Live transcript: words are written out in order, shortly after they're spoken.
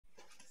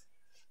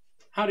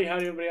Howdy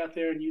everybody out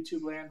there in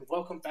YouTube land.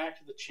 Welcome back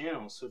to the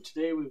channel. So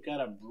today we've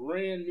got a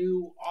brand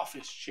new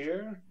office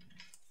chair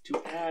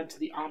to add to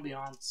the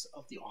ambiance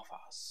of the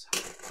office.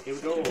 Here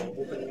we go,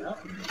 open it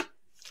up.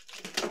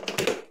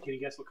 Can you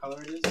guess what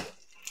color it is?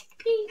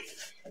 Pink.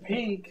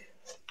 Pink.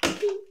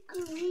 Pink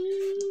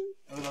green.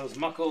 Look at those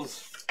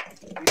muckles.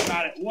 You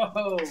got it.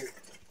 Whoa.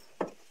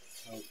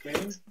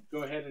 Okay,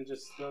 go ahead and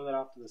just throw that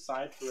off to the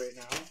side for right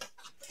now.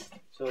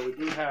 So we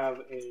do have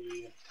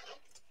a,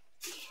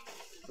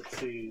 let's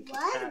see,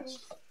 attached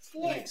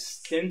an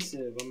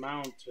extensive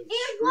amount of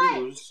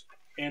screws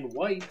and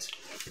white,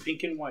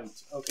 pink and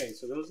white. Okay,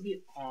 so those are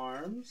the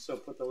arms. So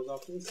put those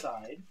off to the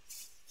side.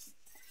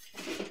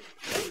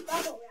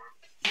 Bubble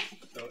wrap.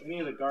 So any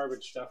of the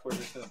garbage stuff we're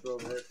just going to throw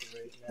over there for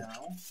right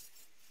now.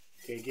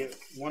 Okay,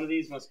 one of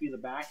these must be the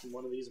back and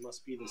one of these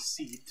must be the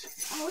seat.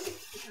 I want the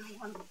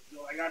one.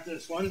 So I got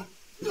this one.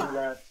 So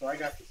I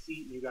got the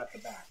seat and you got the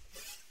back.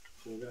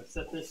 So we're going to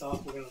set this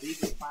off. We're going to leave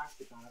the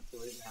plastic on it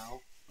for right now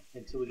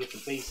until we get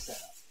the base set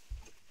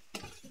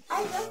up.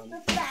 I got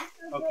the back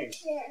of the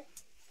chair.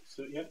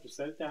 So yep, just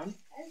set it down.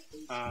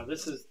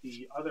 This is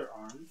the other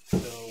arm.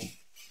 So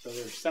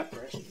they're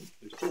separate.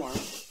 There's two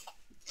arms.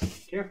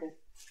 Careful.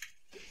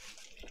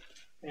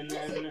 And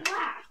then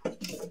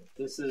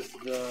this is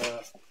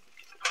the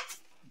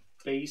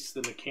base,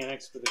 the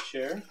mechanics for the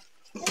chair.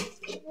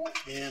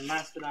 And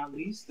last but not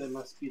least, there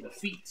must be the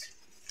feet.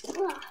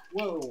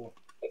 Whoa.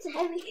 It's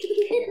heavy.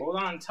 Hold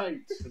on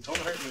tight. Don't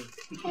hurt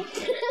me.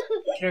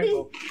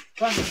 Careful.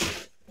 Come.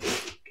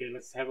 Okay,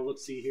 let's have a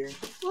look-see here.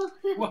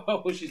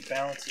 Whoa, she's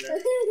balancing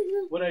it.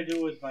 What do I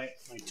do with my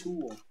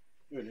tool?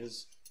 Here it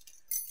is.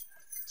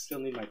 Still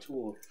need my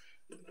tool.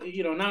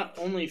 You know, not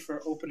only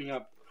for opening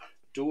up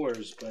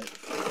doors, but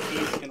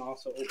these can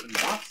also open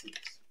boxes.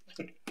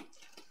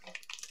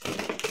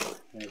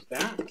 There's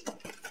that.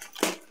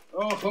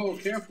 Oh,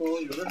 careful,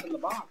 you're ripping the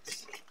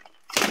box.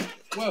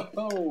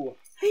 Whoa.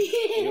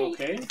 You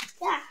okay?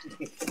 Yeah.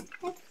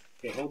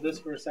 Okay, hold this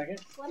for a second.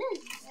 What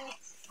is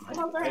this?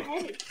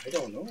 Heavy. I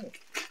don't know.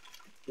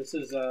 This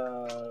is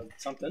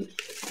something.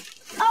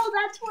 Oh,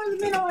 that's for the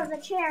middle of the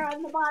chair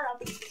on the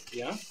bottom.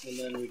 Yeah, and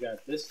then we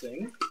got this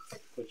thing,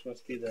 which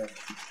must be the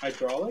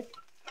hydraulic,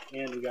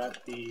 and we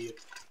got the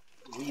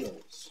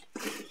wheels.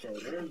 So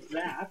there's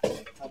that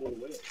out of the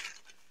way.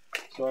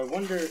 So I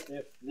wonder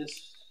if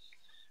this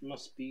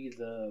must be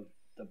the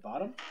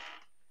bottom.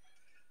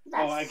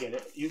 Oh, I get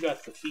it. You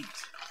got the feet.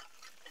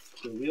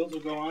 So the wheels will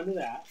go onto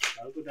that.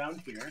 That'll go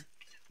down here.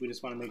 We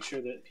just want to make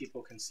sure that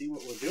people can see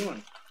what we're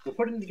doing. We're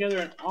putting together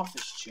an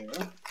office chair.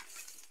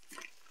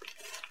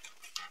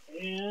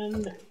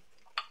 And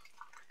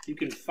you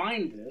can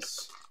find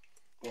this,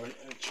 or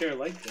a chair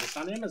like this,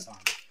 on Amazon.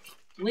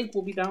 Link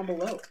will be down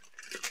below.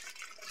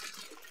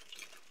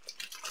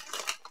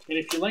 And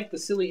if you like the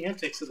silly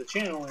antics of the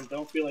channel and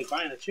don't feel like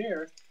buying a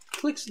chair,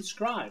 click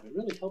subscribe. It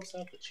really helps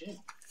out the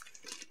channel.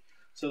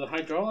 So the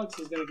hydraulics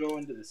is going to go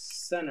into the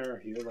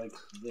center here like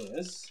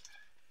this.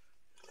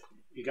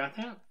 You got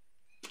that?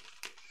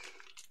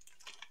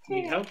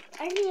 Need help?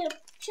 I need to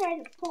try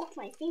to poke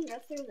my finger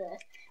through the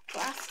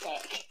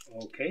plastic.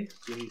 Okay.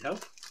 Do you need help?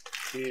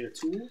 Do you need a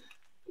tool?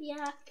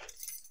 Yeah.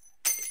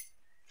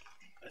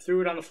 I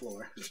threw it on the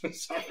floor.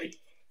 Sorry.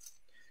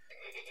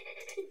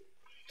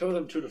 Throw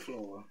them to the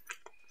floor.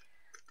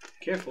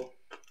 Careful.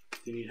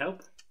 Do you need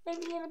help? I'm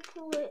going to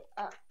pull it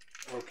up.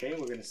 Okay,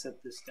 we're going to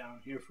set this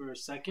down here for a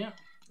second.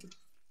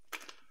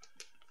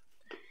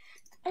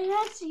 I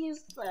have to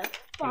use the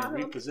bottom. I'm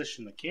going to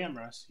reposition the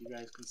camera so you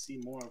guys can see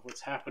more of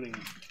what's happening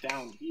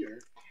down here.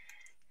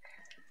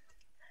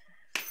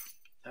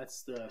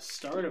 That's the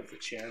start of the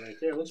chair right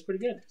there. Looks pretty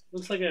good.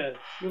 Looks like a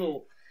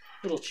little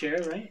chair,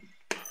 right?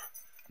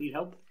 Need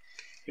help?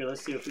 Here,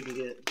 let's see if we can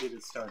get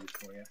it started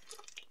for you.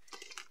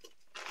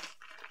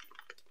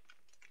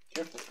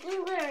 Careful.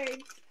 You're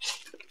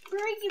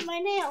breaking my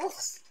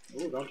nails.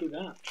 Oh, don't do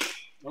that.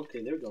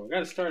 Okay, there we go. I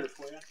got it started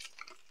for you.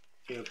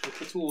 Here, put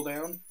the tool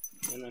down,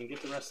 and then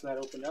get the rest of that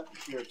opened up.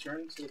 Your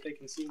turn so that they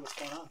can see what's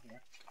going on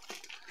here.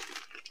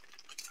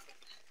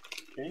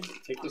 Okay,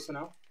 take this one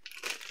out.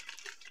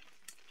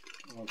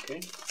 Okay,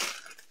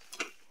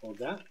 hold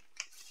that.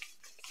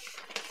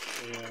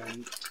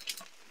 And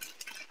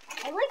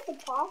I like the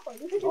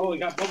popping. oh, we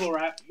got bubble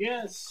wrap.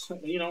 Yes.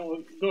 You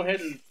know, go ahead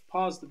and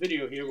pause the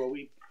video here while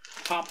we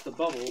pop the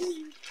bubbles.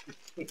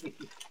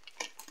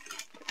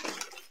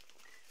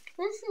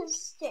 This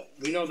is sticks.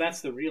 We know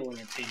that's the real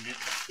entertainment,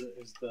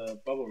 is the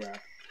bubble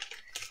wrap.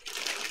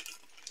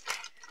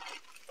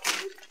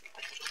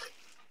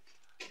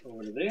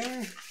 Over to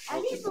there. I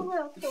need the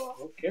little tool.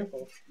 Oh,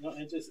 careful. No,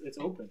 it's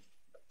open.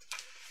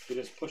 You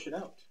just push it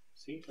out.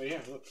 See? Right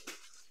here, look.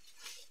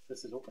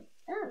 This is open.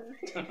 Oh.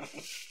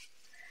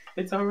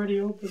 It's already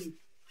open.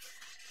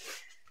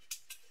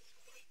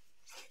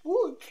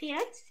 Ooh,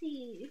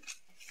 fancy.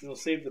 We'll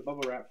save the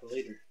bubble wrap for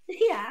later.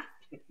 Yeah.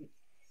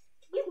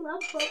 You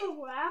love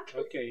bubble wrap.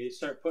 Okay, you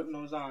start putting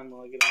those on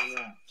while I get them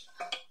unwrapped.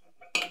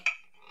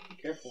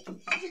 Careful.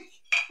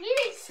 You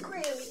need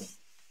screws.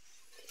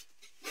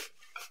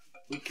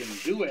 We can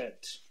do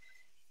it.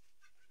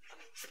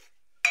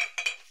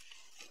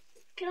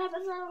 Can I have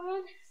another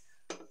one?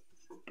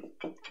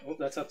 Oh,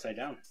 that's upside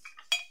down.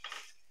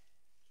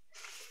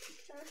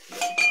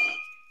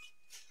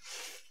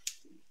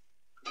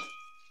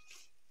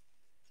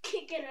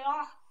 Can't get it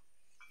off.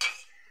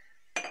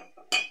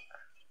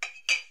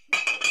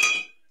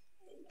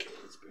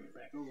 Let's bring it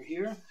back over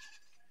here.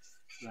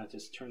 And that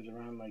just turns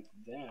around like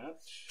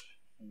that,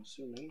 I'm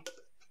assuming.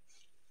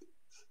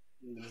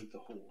 Underneath the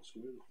holes.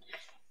 Where are the holes?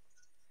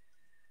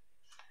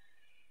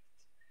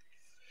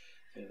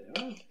 There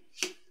they are.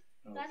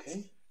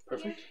 Okay,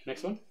 perfect. Here.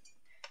 Next one.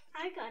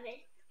 I got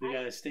it. You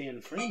gotta stay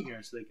in frame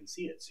here so they can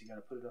see it. So you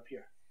gotta put it up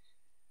here.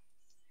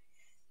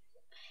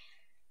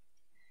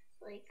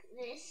 Like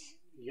this.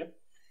 Yep.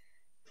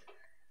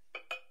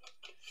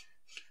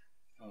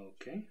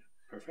 Okay,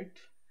 perfect.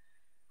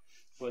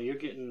 Well, you're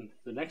getting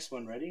the next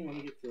one ready. Let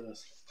me get the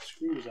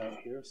screws out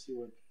here. See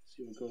what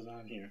goes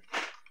on here.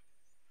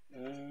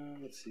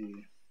 Let's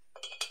see.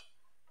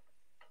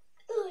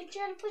 Oh, I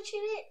tried to push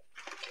it.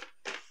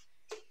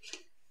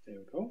 There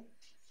we go.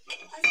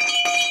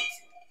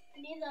 I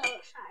need the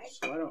other side.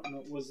 So I don't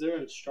know. Was there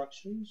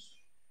instructions?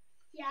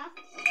 Yeah.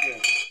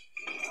 Yeah.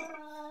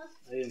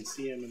 I didn't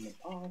see them in the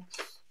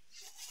box.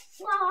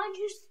 Well, I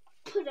just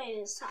put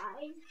it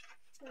aside.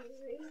 I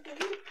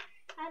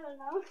don't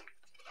know.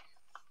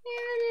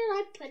 Where did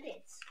I put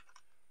it?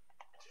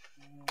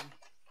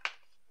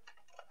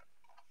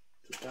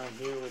 Put down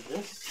here with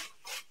this.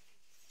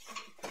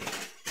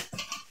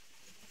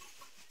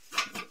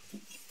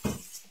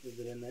 Is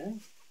it in there?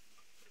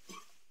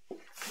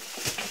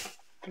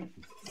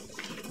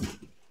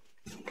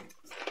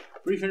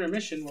 Brief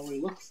intermission while we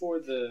look for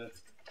the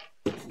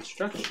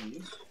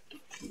instructions.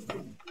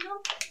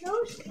 No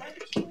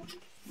instructions.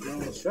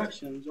 No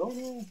instructions. Oh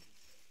no.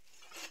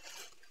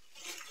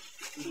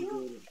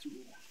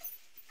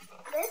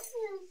 This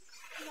is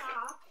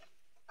not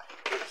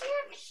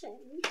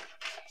instructions.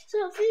 So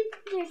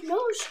there's no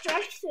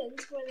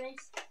instructions for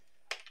this.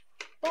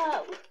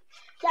 But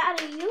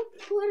Daddy, you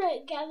put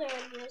it together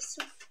in this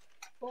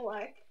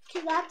board.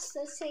 Because that's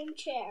the same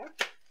chair.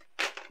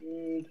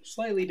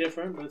 Slightly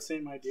different, but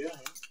same idea.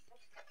 Huh?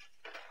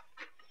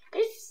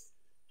 It's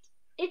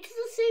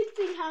the same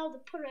thing how to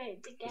put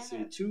it together.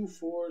 Let's see, 2,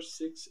 4,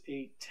 6,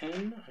 8,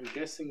 10. I'm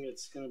guessing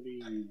it's going to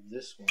be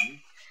this one.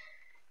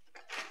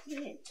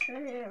 Yeah,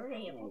 turn it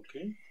around.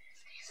 Okay.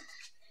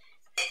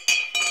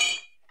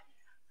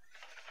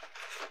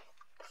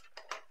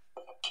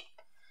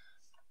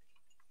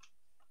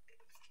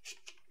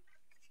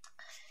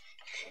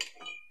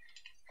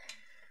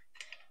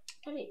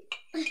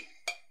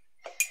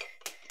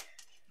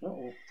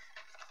 Uh-oh.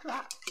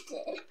 Dropped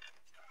it.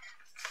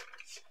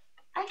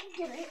 I can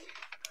get it.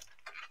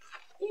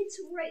 It's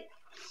right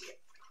here.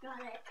 Got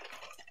it.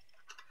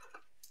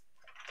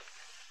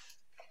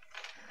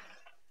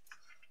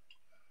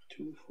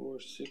 Two, 4,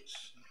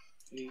 6,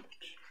 8.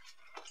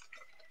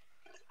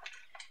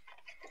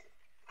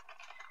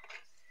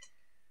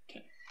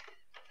 Okay.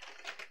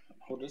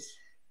 Hold this.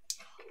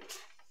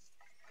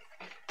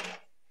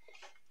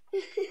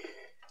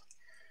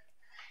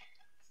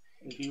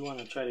 If you want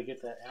to try to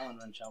get that Allen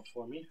wrench out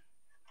for me.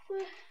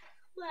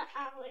 What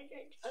Allen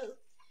wrench? Oh.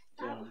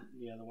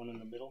 Yeah, the one in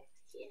the middle.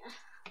 Yeah.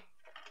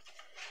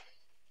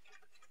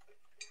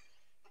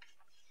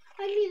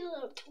 I need a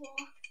little tool.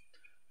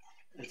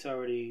 It's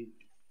already.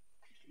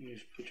 You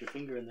just put your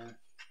finger in there.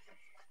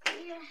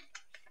 Yeah.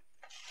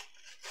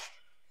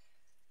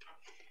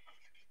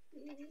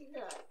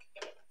 Look.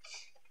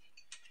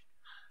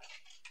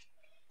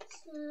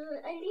 So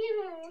I need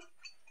to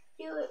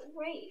do it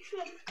right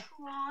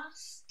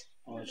across.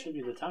 Oh, it should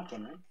be the top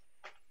one, right?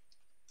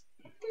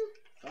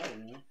 Oh,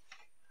 anyway.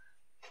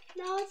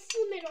 No, it's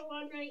the middle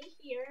one right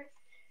here.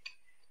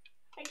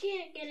 I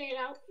can't get it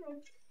out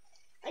from.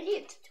 I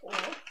need a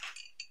tool.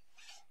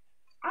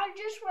 I'm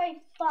just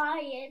right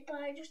by it, but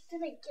I just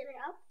didn't get it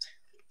out.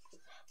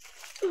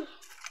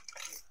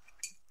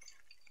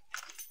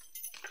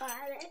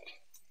 Got it.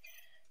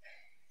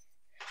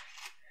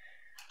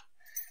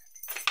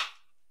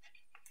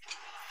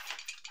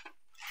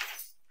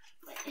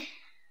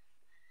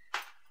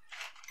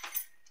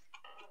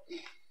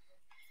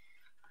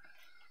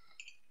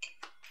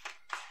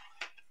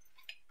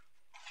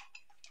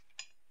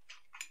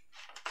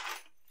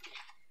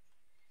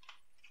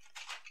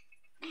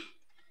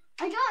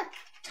 I got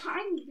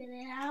tiny bit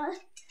out.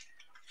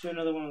 Is there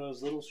another one of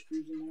those little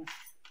screws in there?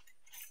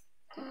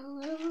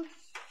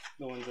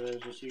 The ones that I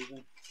was just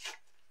using?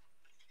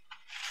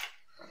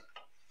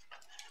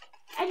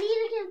 I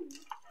need to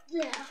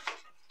get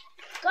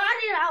got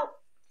it out.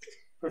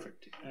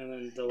 Perfect. And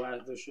then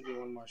there should be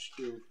one more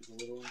screw for the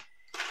little one.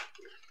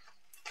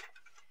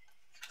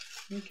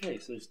 Okay,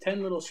 so there's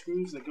 10 little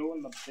screws that go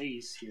in the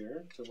base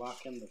here to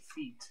lock in the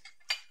feet.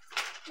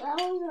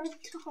 Those are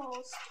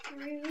tall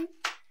screws.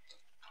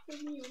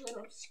 These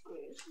little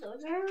screws.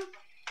 Those are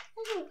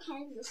little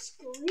kinds of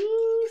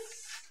screws.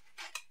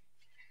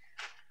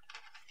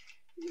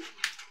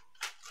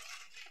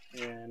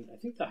 And I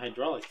think the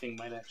hydraulic thing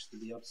might actually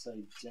be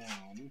upside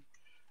down.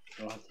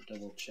 I'll have to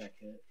double check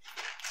it.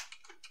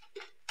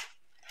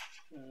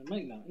 It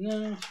might not.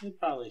 No, it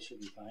probably should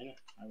be fine,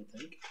 I would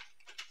think.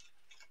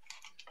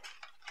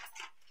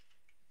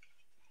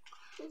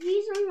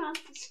 These are not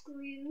the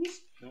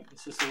screws. No,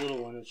 it's just a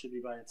little one. It should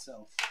be by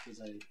itself.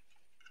 Because I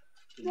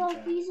No,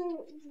 these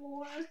are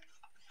more.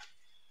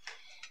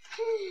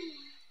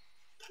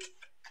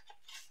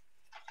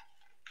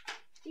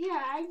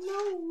 Yeah, I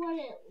know what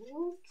it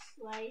looks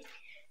like.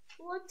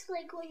 It looks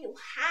like what you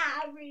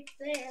have right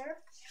there.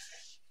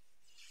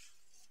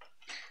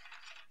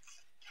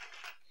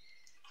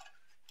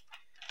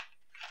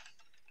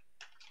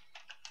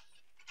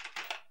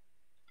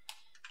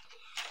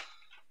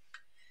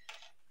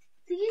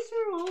 These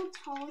are all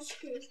tall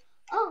screws.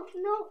 Oh,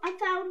 no, I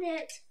found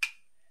it.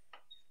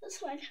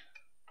 This one.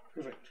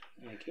 Perfect.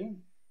 Thank you.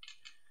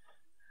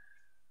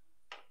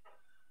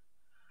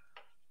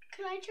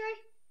 Can I try?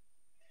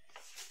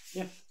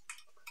 Yeah.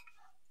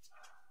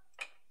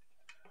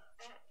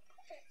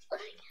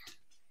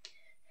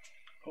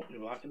 Oh, you're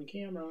blocking the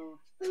camera.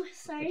 Oh,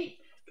 sorry.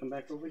 Come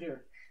back over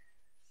here.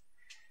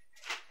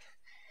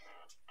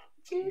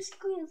 Do you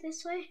screw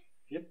this way?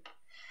 Yep.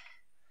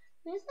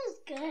 This is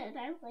good.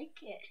 I like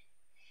it.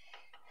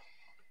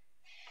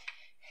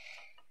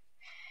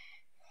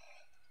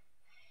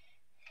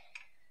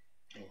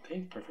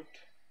 Okay, perfect.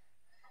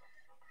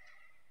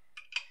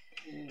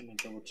 And I'm going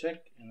to double check,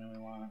 and then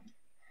we want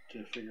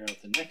to figure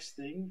out the next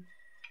thing,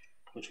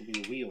 which will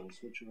be the wheels,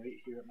 which are right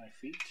here at my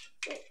feet.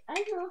 Wait,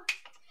 I know.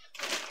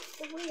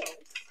 The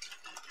wheels.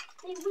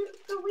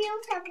 The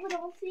wheels have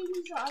little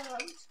things on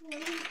them, so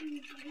it's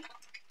easy.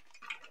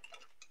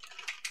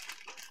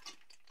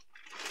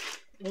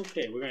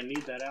 Okay, we're going to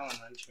need that Allen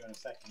wrench here in a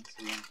second,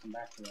 so we're going to come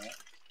back to that.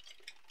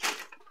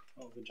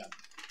 Oh, good job.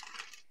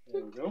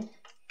 There we go.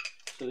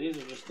 So these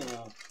are just going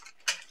to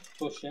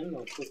push in,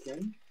 they'll click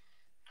in.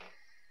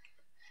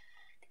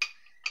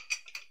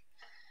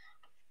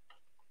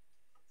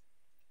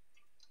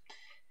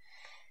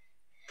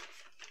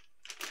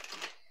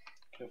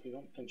 Careful you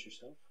don't pinch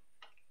yourself.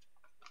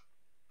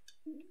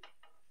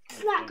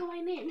 It's not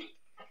going in.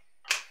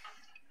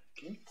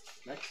 Okay,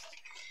 next.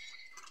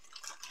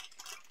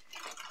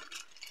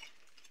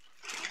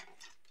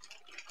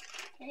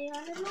 Okay,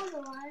 on another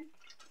one.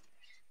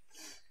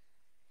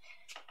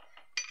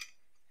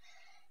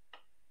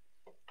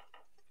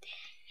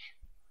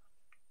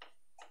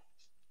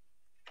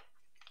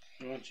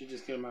 Why don't you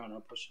just get them out and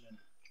I'll push them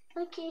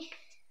in. Okay.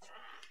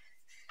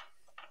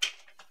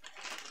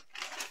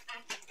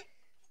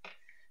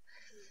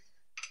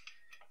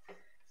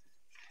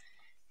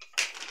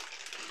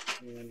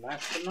 And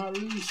last but not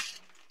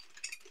least,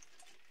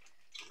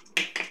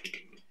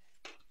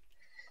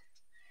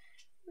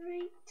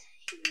 right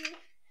here.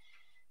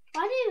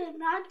 Why did it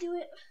not do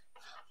it?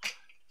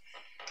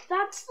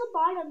 That's the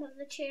bottom of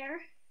the chair.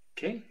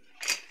 okay.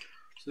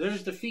 So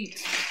there's the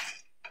feet.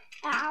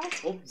 Ow.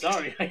 Oh,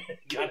 sorry, I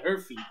got her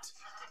feet.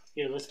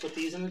 Here, let's put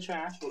these in the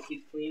trash. We'll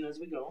keep clean as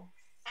we go.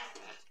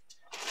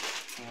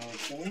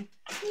 Okay.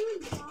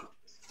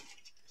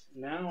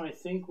 Now I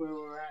think where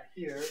we're at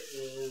here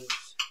is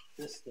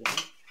this thing.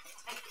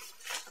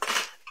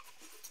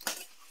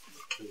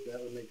 Because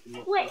that would make the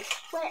most Wait,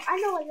 sense. I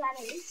know what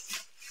that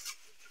is.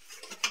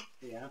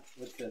 Yeah,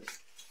 what's this?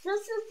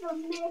 This is the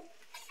mid,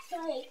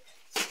 like,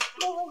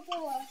 lower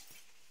door.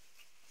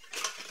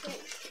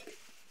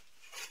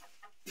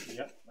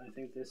 Yep, I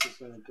think this is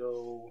going to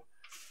go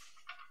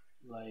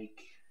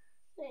like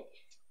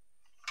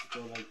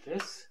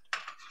this.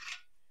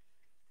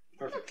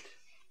 Perfect.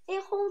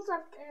 It holds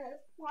up the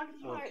one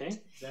part.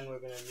 Okay, then we're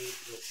going to need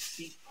the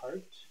seat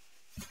part.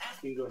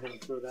 You can go ahead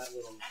and throw that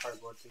little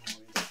cardboard thing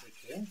away right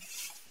there.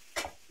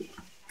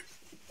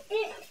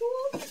 It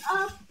holds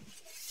up,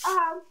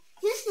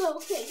 this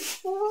little thing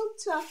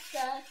holds up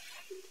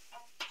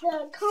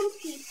the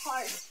comfy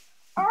part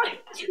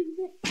onto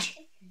the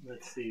chair.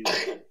 Let's see,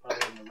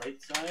 probably on the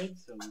right side,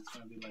 so it's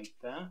going to be like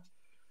that.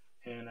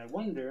 And I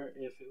wonder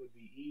if it would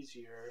be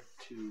easier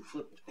to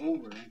flip it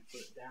over and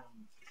put it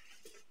down.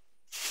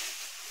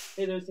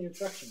 Hey, there's the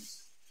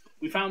instructions.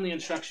 We found the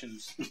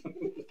instructions.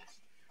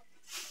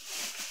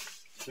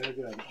 Very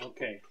good.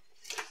 Okay.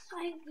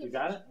 You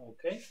got it?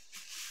 Okay.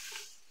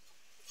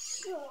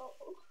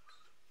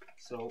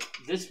 So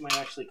this might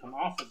actually come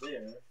off of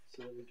there,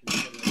 so that we can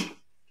put it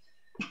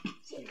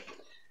here.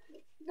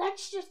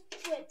 That's just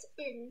what's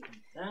in.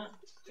 Like that.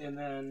 And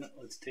then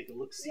let's take a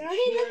look. See We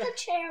already here. did the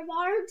chair,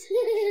 Bart.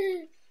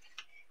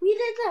 We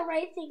did the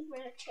right thing for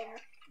the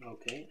chair.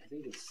 Okay, I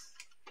think it's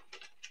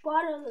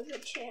Bottom of the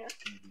chair.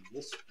 maybe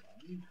this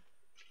one.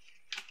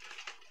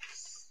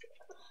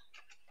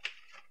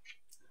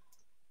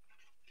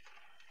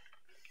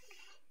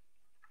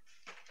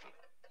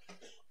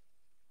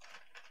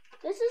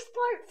 This is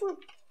part for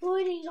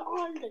putting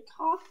on the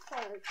top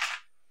part.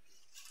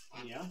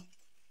 Yeah.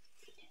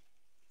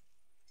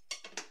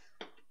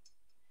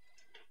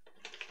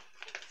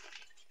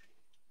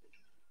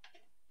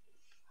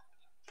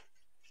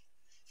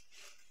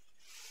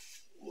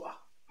 Wow.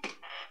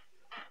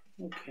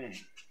 Okay.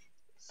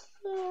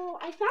 So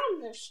I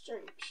found the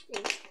strange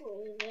thing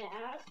for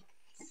that.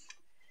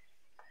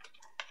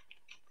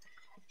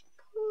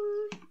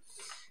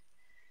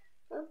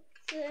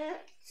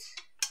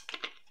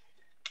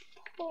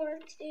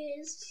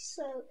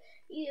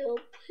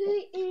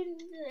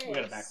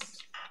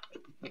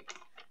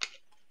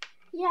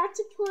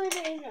 put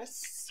in a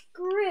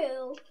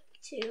screw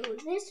to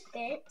this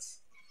bit.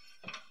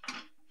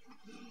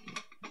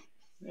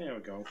 There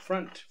we go.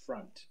 Front.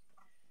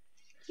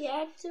 You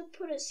have to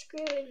put a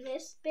screw in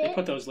this They bit.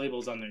 put those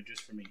labels on there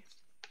just for me.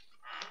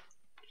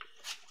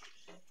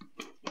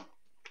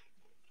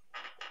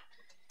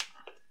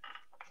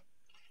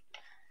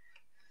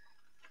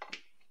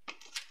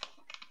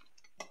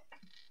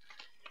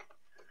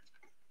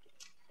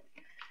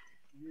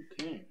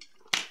 Okay.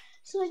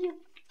 So you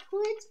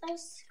put a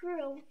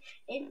screw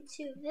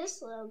into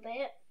this little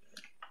bit.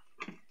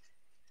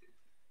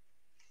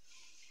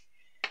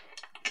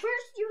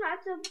 First, you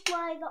have to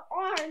apply the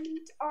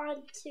arms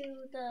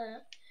onto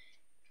the.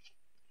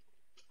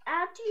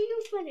 After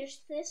you finish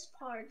this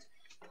part,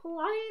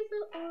 apply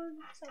the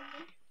arms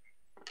on.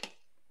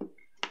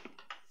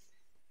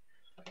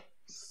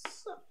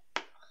 So,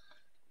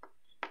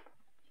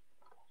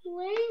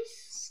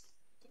 place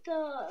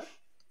the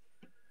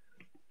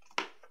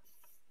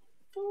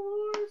 4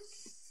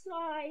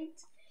 side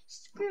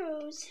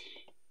screws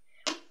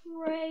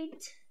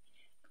right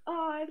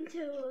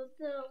onto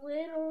the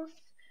little.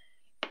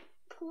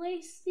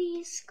 Place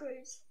these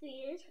screws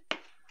there,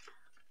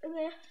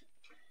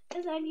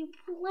 and then you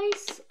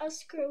place a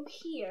screw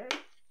here.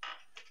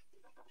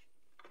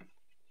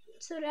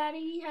 So Daddy,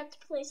 you have to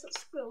place a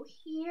screw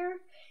here.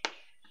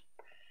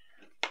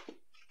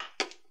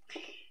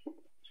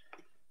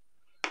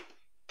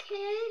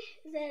 Okay,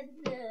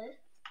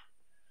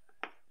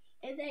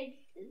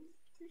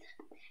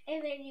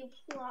 and then you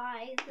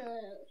apply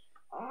the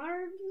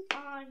arm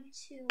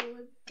onto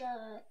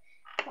the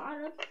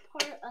bottom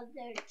part of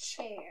their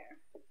chair.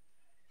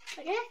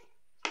 Okay?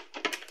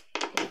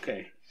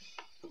 Okay.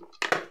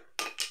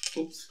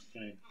 Oops.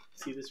 Can I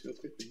see this real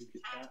quick? Will you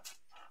get that?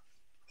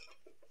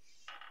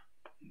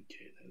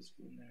 Okay, that's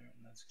going there,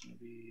 and that's going to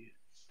be.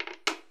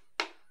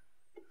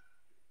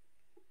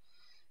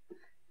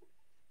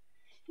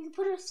 You can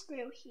put a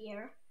screw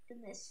here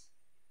in this.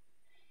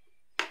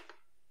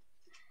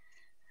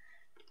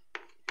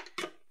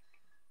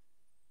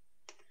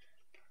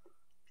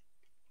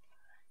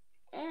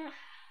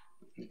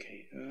 Okay,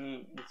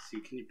 let's see.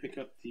 Can you pick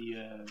up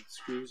the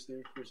screws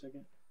there for a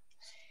second?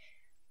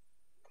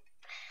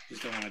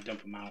 Just don't want to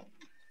dump them out.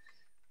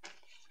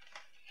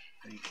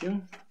 Thank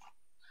you.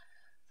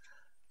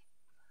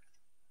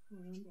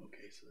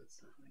 Okay, so that's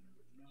definitely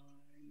number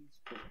 9.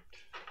 Perfect.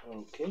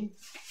 Okay.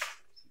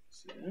 So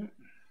see that.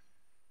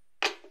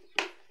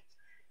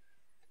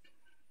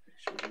 Make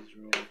sure these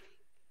are all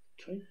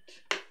tight.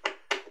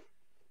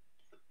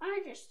 I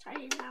just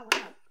tightened that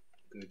one up.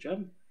 Good job.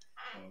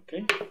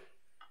 Okay.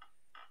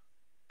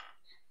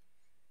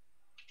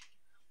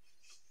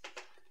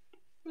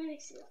 Let me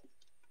see that.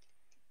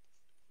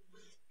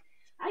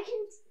 I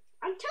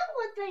tell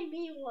what they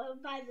mean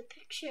by the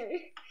picture.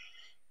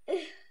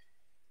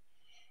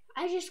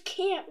 I just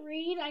can't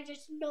read. I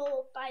just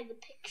know by the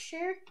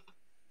picture.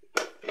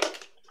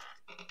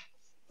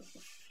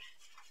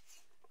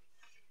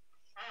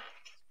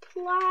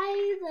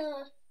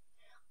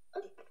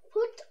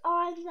 Put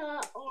on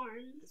the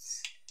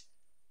arms.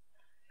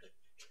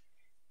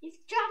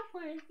 You've dropped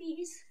one of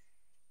these.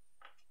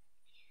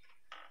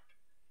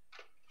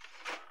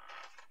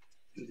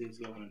 These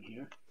go on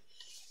here.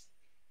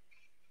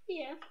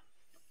 Yeah.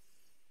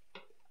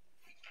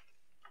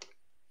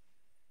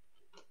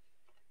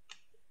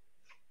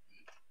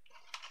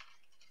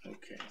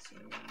 Okay, so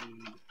I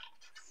need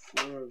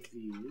 4 of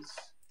these.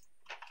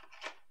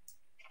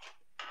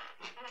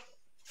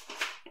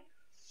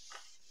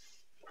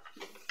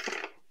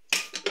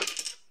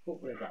 Oh,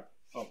 what did I drop?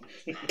 Oh.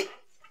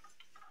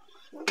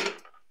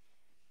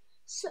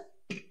 So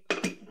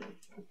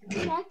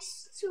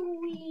next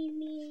we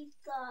need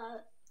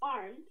the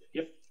arm.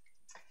 Yep.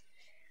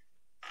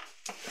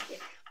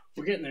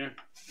 We're getting there.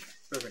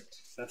 Perfect.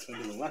 That's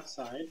going to be the left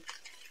side.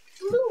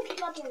 Blue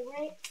bubble,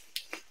 right?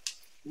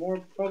 More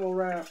bubble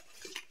wrap.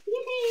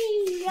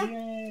 Yay!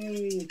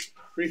 Yay!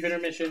 Brief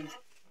intermission.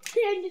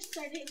 Then just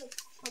started with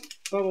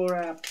Bubble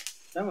wrap.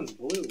 That one's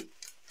blue.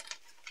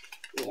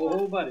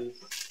 Oh,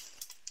 buddies.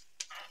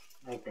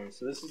 Okay,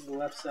 so this is the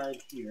left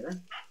side here.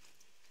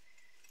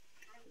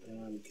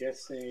 And I'm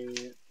guessing.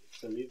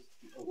 So these.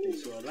 Okay,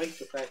 so I like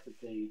the fact that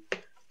they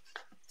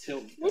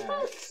tilt back. They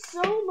put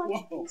so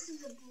much Whoa.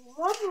 pieces of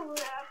rubber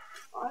wrap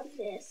on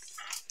this.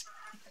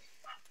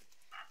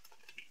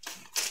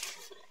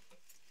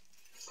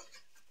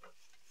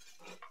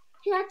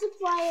 You have to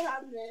fly it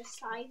on this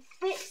side.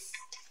 This.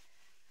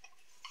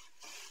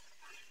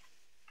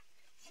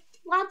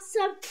 Lots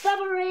of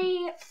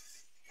bubbery.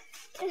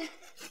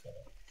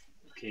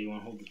 Okay, you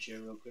want to hold the chair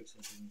real quick so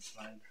it doesn't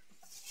slide?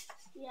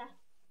 Yeah.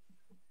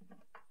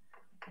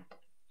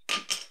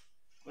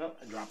 Well,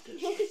 I dropped it.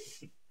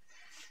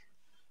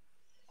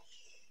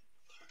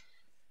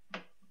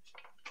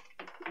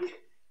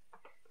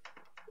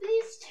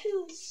 These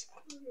 2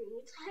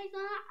 screws I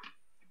got.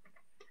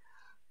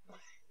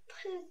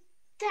 Put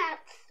that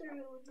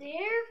through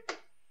there.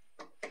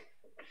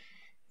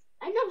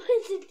 I know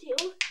what to do.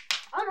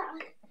 Hold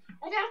on.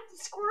 I dropped the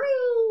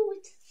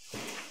screws.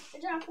 I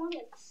dropped one of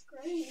the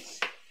screws.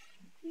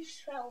 You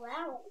just fell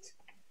out.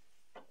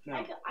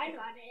 Now, I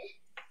got it.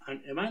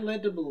 am I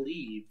led to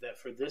believe that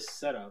for this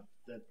setup,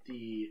 that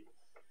the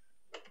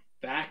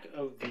back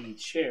of the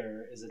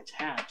chair is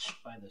attached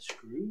by the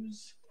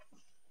screws?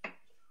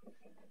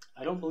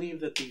 I don't believe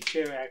that the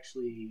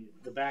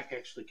back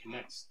actually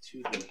connects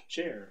to the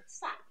chair.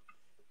 Stop.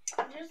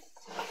 Just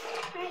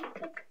trying to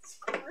put the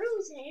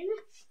screws in.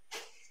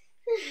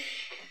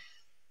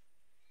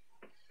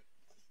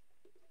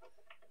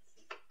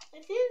 I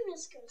think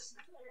this goes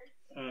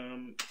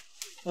better.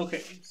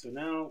 Okay, so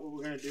now what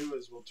we're going to do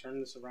is we'll turn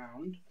this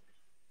around.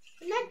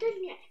 I'm not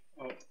done yet.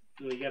 Oh,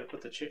 well, you got to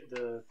put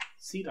the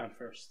seat on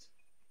first.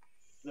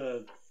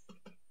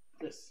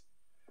 This.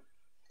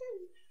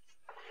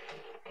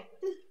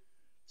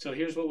 So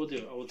here's what we'll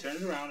do. I will turn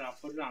it around, I'll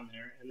put it on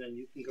there, and then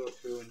you can go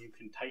through and you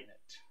can tighten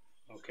it.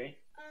 Okay?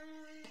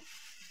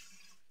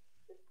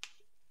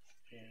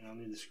 And I'll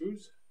need the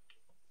screws.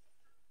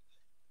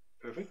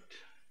 Perfect.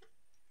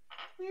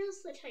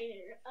 Where's the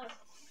tightener?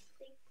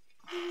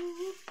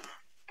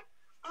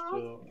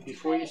 So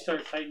before you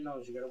start tightening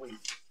those, you gotta wait.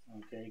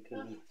 Okay?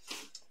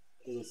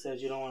 Because it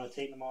says you don't want to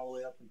tighten them all the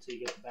way up until you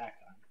get the back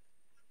on.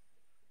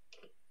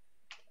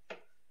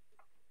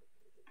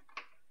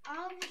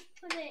 I'll just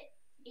put it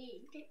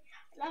in.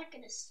 I'm not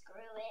gonna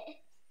screw it.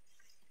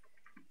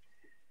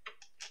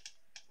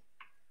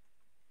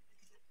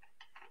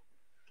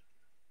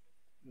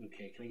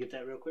 Okay, can I get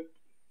that real quick?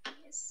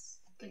 Yes.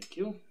 Thank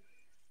you.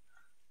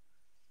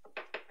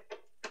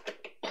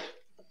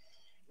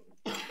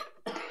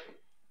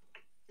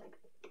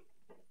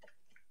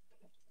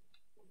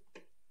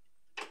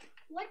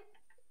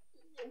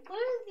 What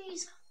are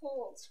these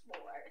holes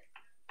for?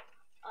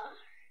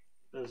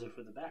 Those are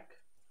for the back.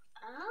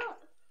 Oh,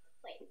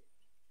 wait.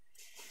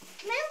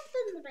 Can I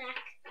open the back?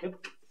 Yep.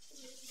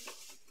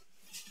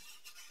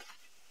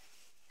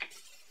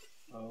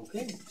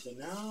 Okay, so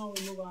now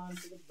we move on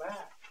to the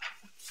back.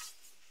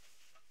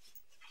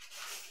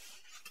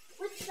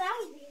 What's that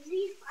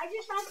easy? I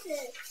just have to.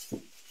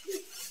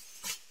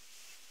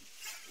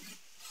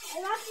 I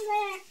have to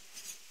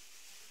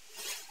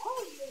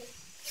all of this.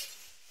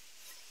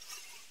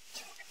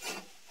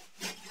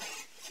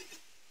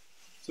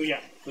 So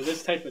yeah, for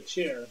this type of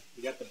chair,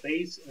 you got the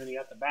base and then you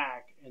got the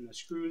back, and the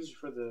screws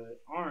for the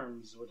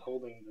arms with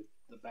holding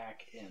the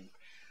back in.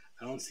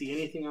 I don't see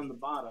anything on the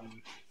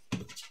bottom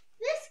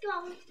This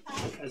goes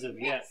as of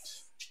yet.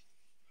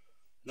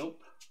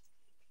 Nope.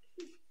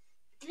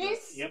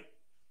 This. Yep.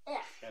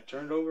 Yeah. Got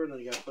turned over, and then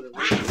you got to put it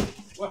right.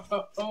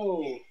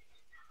 Whoa!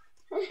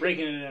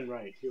 Breaking it in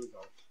right. Here we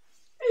go.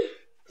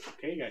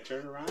 Okay, you got to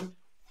turn it around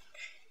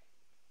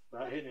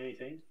without hitting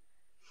anything.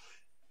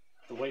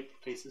 The white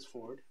faces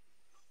forward.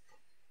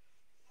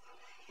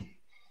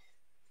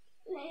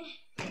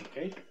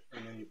 Okay,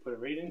 and then you put it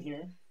right in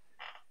here.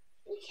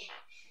 Okay.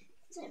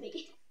 What's that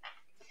make?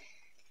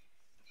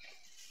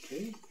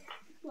 Okay.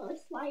 Well,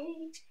 it's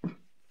sliding. Okay,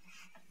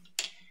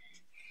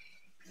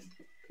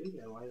 you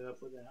gotta line it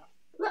up with that.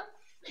 Look.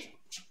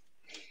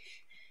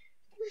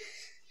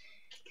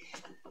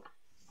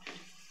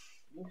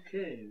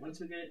 Okay, once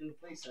we get it in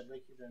place, I'd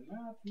like you to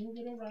not move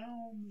it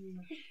around.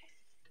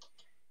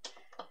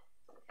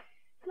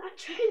 I'm not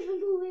trying to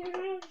move it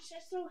around, it's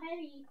just so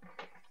heavy.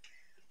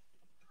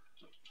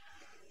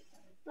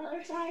 The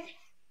other side.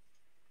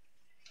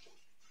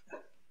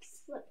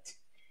 Slipped.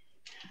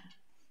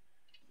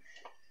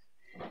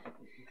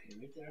 Okay,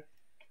 right there.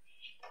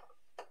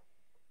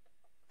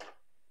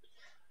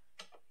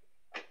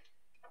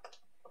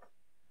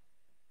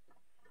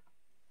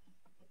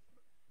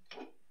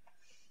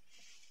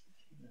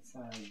 That's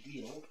not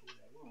ideal for what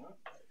I want,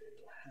 but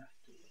it'll have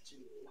to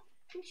do.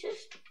 It's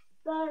just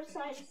the other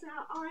side is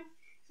not on,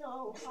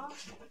 so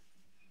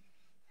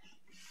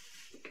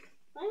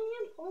I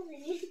am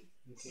holding it.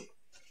 Okay.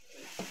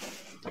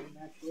 Bring it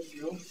back to it,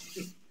 Joe.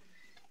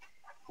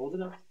 Hold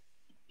it up.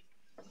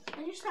 I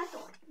just have to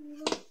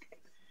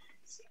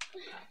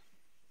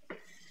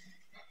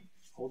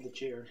Hold the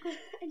chair.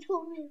 I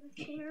don't have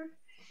a chair.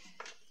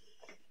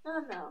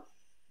 Oh no.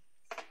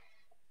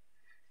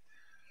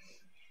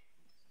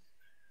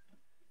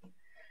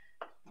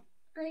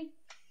 I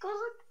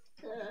got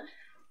the.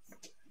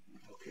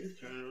 Okay,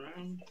 turn it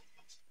around.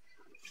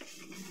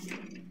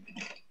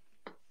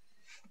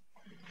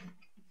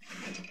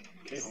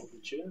 Okay, hold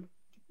the chair.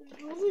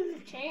 I'm holding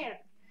the chair.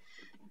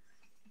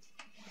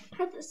 I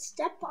have to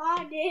step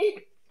on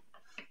it.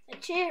 The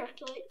chair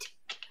foot.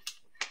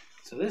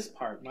 So this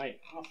part might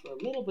offer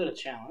a little bit of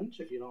challenge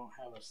if you don't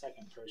have a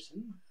second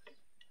person.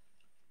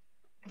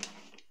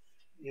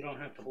 You don't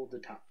have to hold the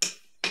top.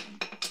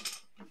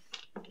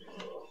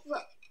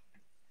 Look.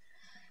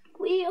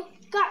 We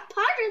got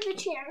part of the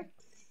chair.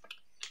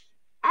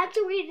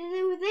 After we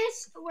do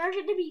this, we're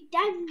going to be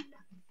done.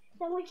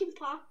 Then we can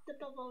pop the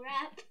bubble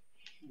wrap.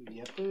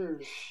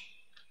 Yepers.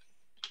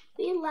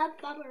 We love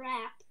bubble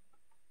wrap.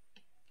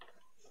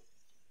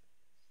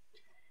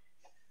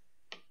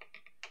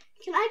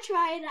 Can I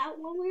try it out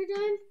when we're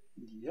done?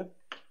 Yep.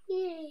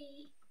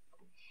 Yay.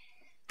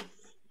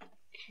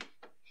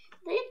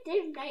 They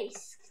did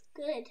nice.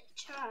 Good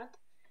job.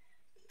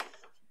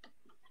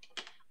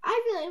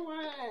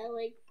 wanna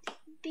like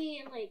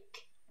be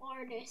like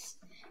artist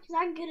because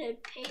I'm good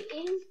at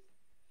painting.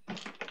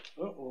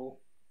 Uh-oh.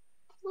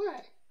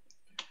 What?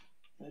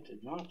 That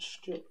did not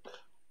stick.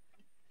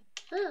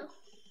 Oh.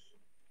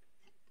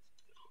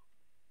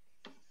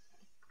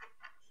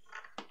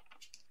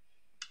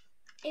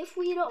 If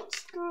we don't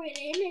screw it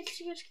in, it's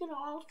just gonna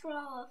all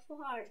fall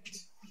apart.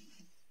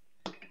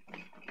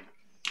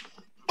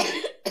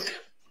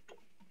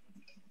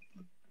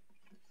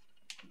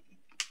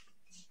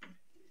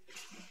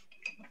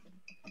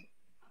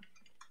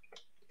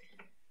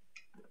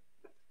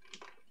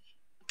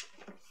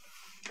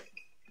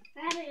 I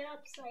had it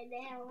upside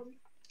down.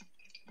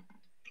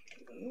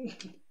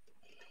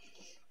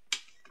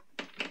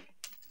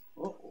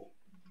 Uh-oh.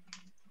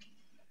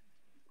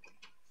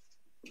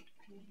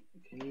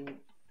 Can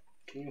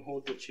you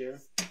hold the chair?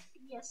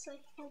 Yes,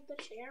 I hold the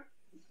chair.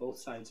 Both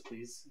sides,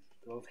 please.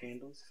 Both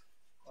handles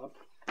up.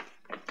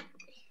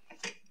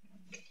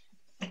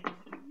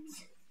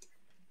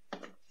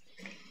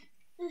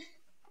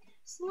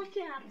 Let's look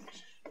at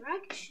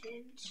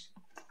instructions.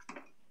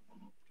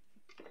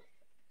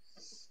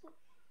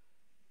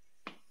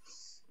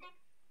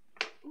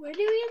 We're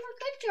doing a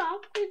good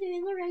job. We're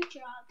doing the right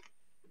job.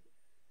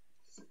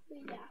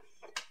 Yeah.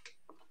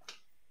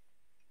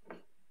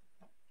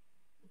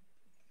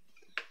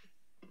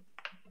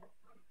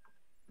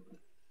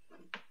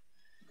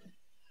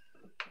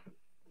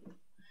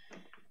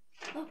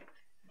 Oh.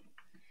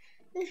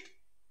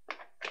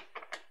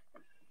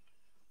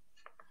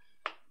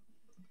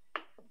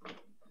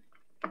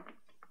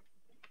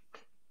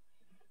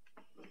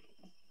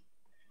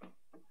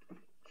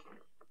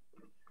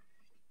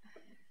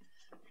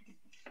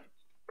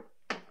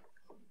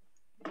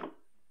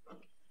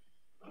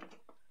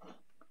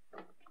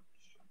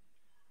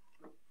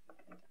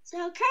 So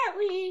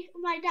currently,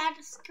 my dad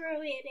is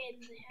screwing it in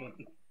there.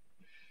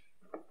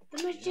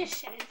 The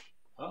magician.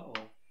 Uh-oh.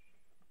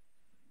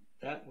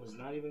 That was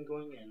not even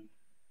going in.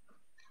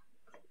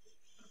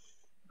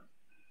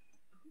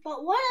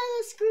 But one of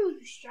the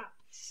screws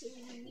dropped. So,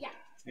 yeah.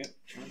 Yep,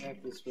 turn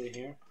back this way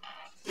here.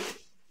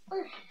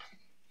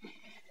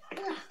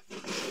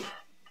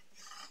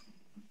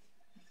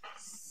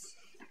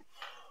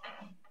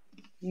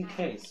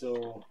 Okay,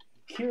 so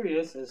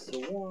curious as to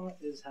what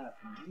is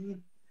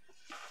happening.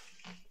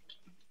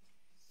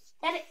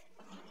 Edit.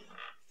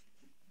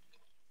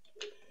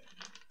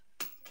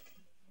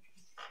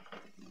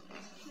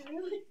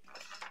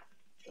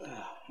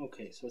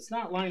 Okay, so it's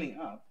not lining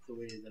up the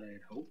way that I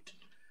had hoped.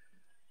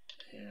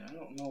 And I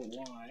don't know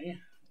why.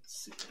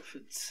 Let's see if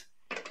it's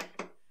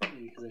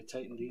maybe because I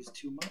tightened these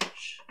too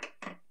much.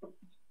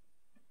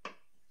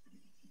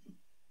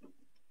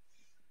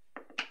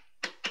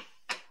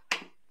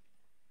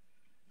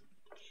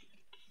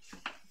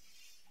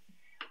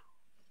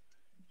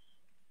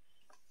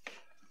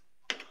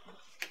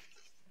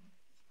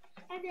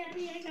 Hi,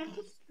 Daddy, I got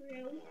the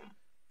screw.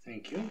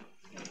 Thank you.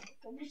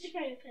 I'm just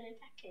trying to put it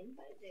back in,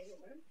 but it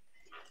didn't work.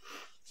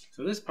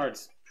 So this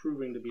part's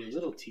proving to be a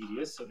little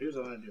tedious, so here's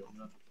what I'm going to do. I'm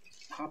going to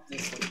pop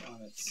this up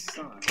on its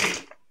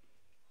side.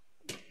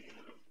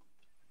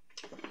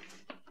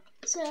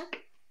 So,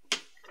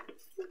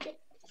 okay.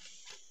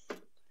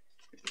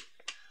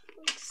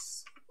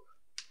 Let's,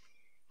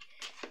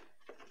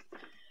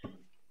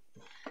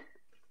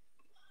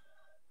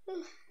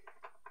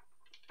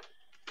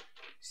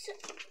 so,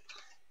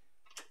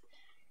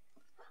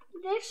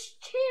 this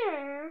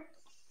chair,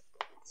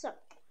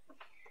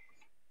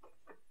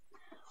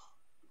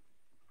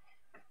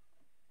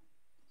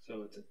 So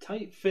it's a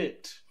tight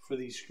fit for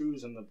these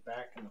screws on the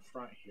back and the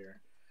front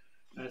here.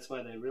 That's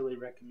why they really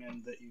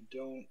recommend that you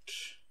don't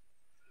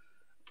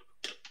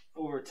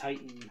over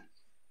tighten,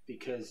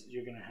 because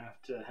you're going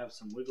to have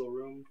some wiggle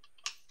room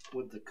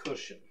with the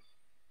cushion.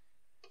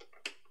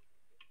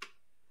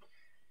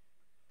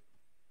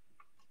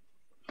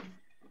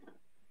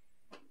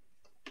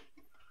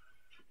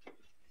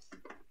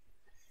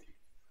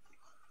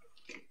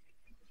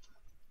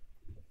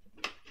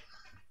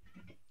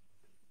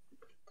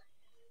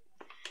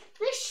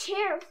 this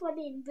chair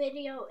flipping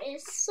video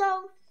is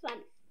so fun.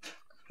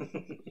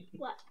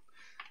 What?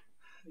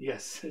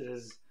 Yes, it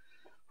is.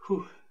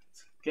 Whew,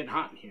 it's getting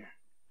hot in here.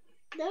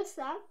 No, it's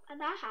not. I'm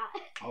not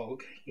hot. Oh,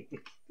 okay.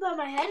 But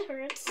my head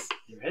hurts.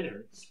 Your head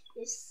hurts.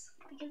 Yes,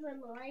 because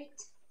I'm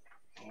light.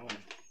 Oh.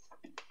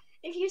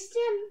 If you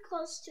stand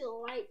close to the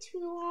light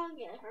too long,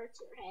 it hurts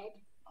your head.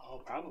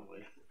 Oh,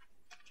 probably.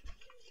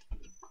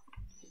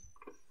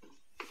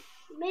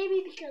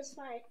 Maybe because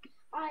my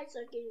eyes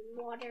are getting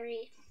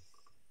watery.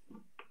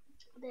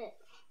 A bit.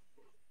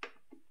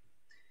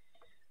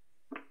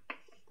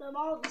 But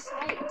all this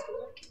light to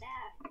look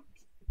at.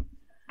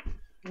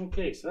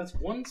 Okay, so that's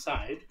one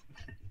side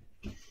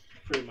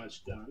pretty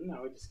much done.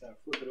 Now we just gotta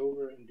flip it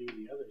over and do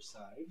the other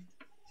side.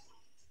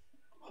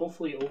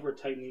 Hopefully over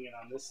tightening it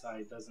on this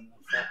side doesn't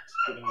affect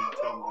getting it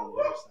tightened on the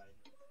other side.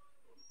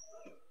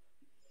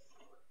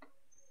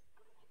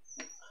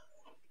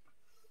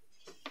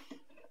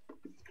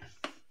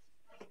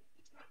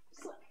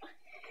 So,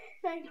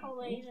 I'm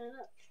holding it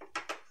up.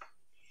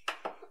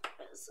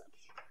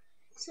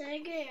 So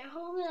I'm gonna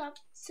hold it up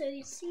so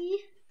you see.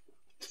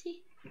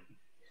 See?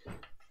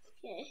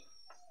 Okay.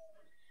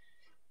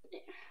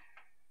 There.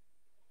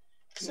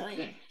 So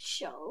I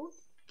show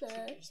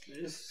the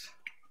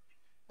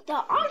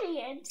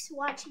audience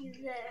watching the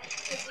video.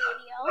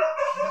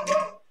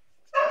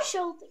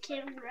 Show the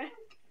camera.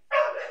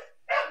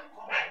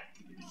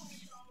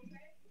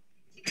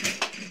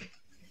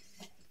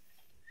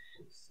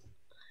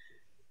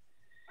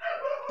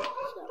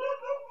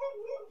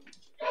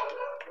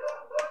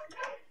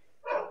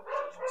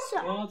 So,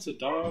 lots of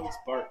dogs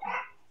barking.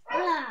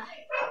 ah.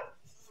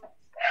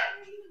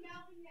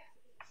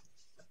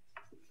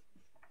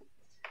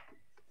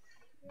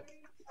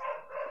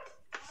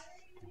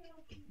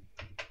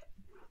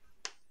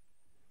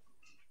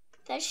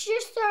 That's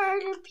just the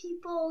other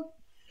people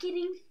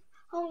getting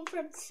home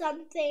from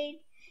something.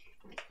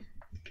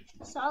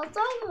 So it's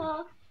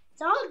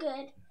all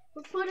good.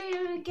 We're putting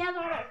it together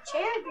on a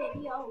chair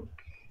video.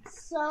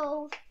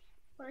 So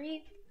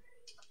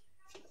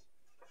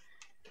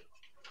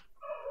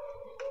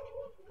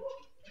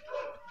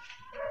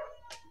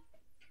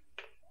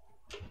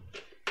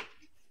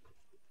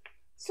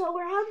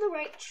we're on the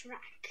right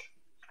track.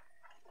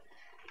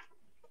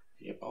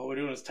 Yep, all we're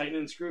doing is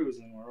tightening screws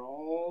and we're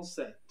all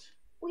set.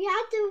 We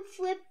had to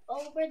flip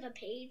over the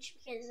page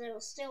because it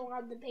was still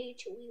on the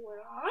page we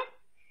were on.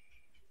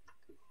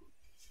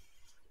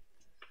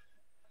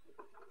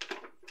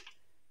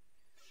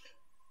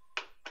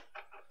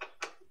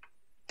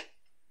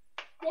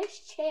 This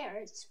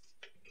chair is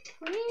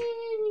pretty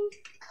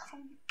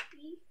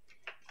comfy.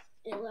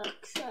 It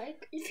looks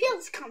like. It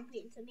feels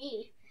comfy to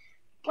me.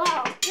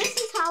 Wow, this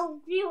is how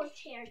real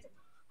chairs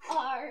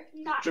are.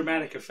 Not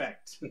dramatic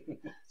effect.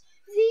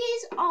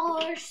 These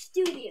are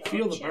studio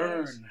Feel the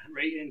chairs. burn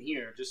right in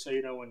here, just so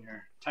you know when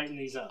you're tightening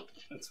these up.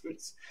 That's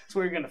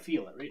where you're gonna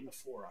feel it, right in the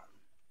forearm.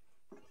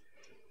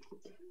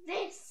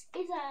 This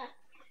is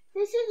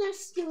a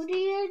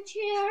studio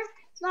chair.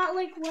 It's not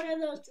like one of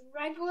those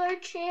regular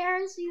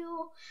chairs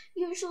you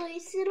usually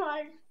sit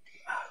on.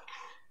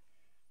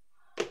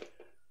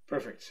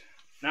 Perfect.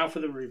 Now for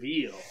the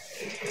reveal.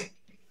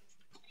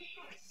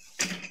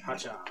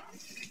 Hacha.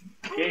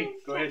 Okay,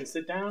 go ahead and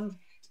sit down.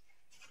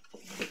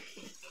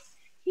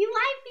 You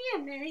might be a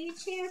mini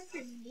chair for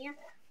me.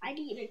 I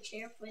need a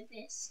chair for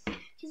this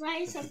because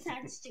I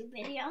sometimes do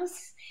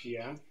videos.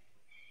 Yeah.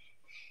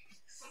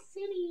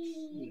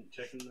 City.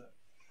 Checking the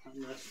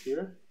armrest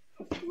here.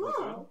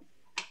 Whoa.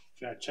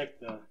 Gotta check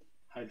the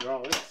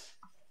hydraulics.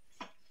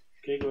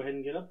 Okay, go ahead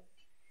and get up.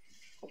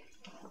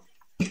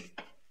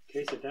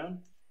 Okay, sit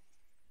down.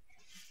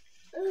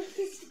 Ooh,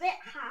 it's a bit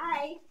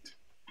high.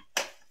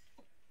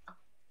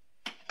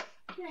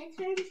 Can I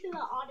turn to the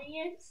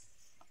audience?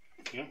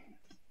 Yeah.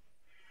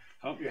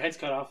 Oh, your head's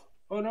cut off.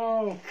 Oh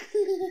no!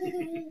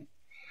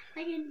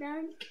 I get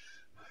done.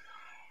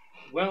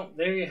 Well,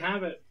 there you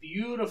have it.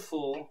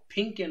 Beautiful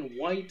pink and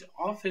white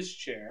office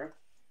chair.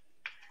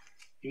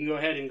 You can go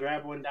ahead and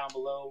grab one down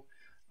below.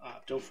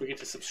 Don't forget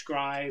to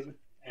subscribe.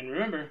 And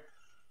remember,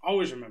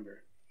 always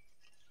remember.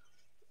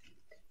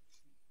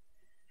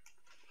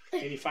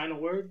 Any final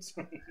words?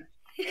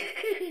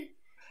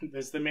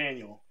 There's the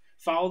manual.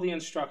 Follow the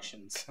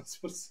instructions.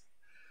 That's what's...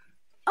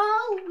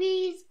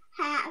 Always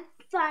have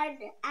fun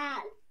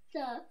at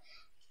the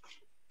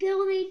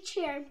building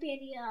chair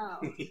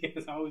video.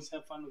 Yes, always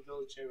have fun with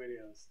building chair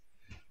videos.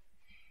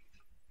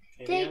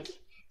 Anything else?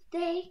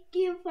 Thank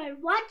you for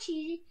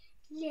watching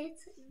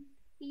this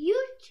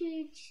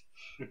YouTube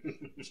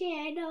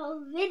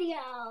channel video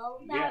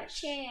about Yes.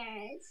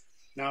 chairs.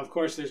 Now, of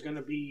course, there's going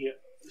to be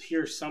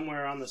here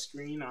somewhere on the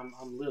screen. I'm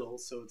little,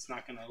 so it's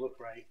not going to look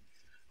right.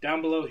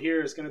 Down below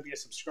here is going to be a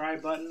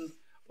subscribe button.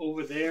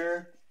 Over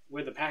there,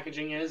 where the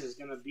packaging is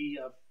going to be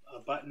a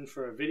button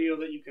for a video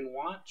that you can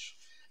watch.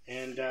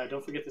 And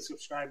don't forget the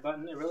subscribe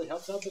button. It really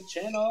helps out the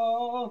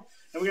channel.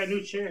 And we got a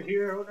new chair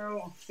here. Oh,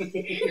 no.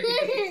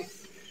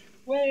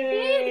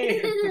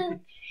 Way!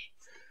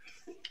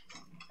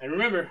 And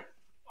remember,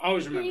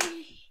 always remember.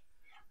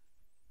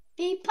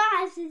 Be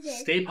positive.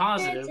 Stay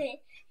positive. That's it.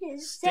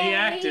 Stay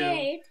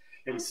active.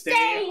 And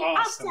stay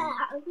awesome.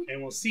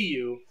 And we'll see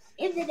you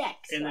in the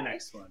next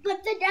one.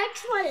 But the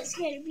next one is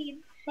going to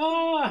be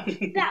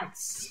about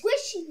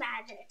squishy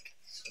magic.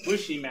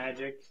 Squishy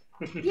magic.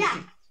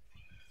 Yeah.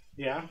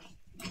 Yeah?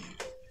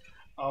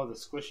 Oh, the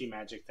squishy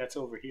magic. That's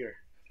over here.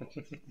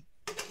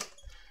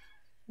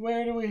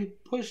 Where do we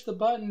push the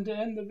button to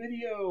end the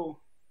video?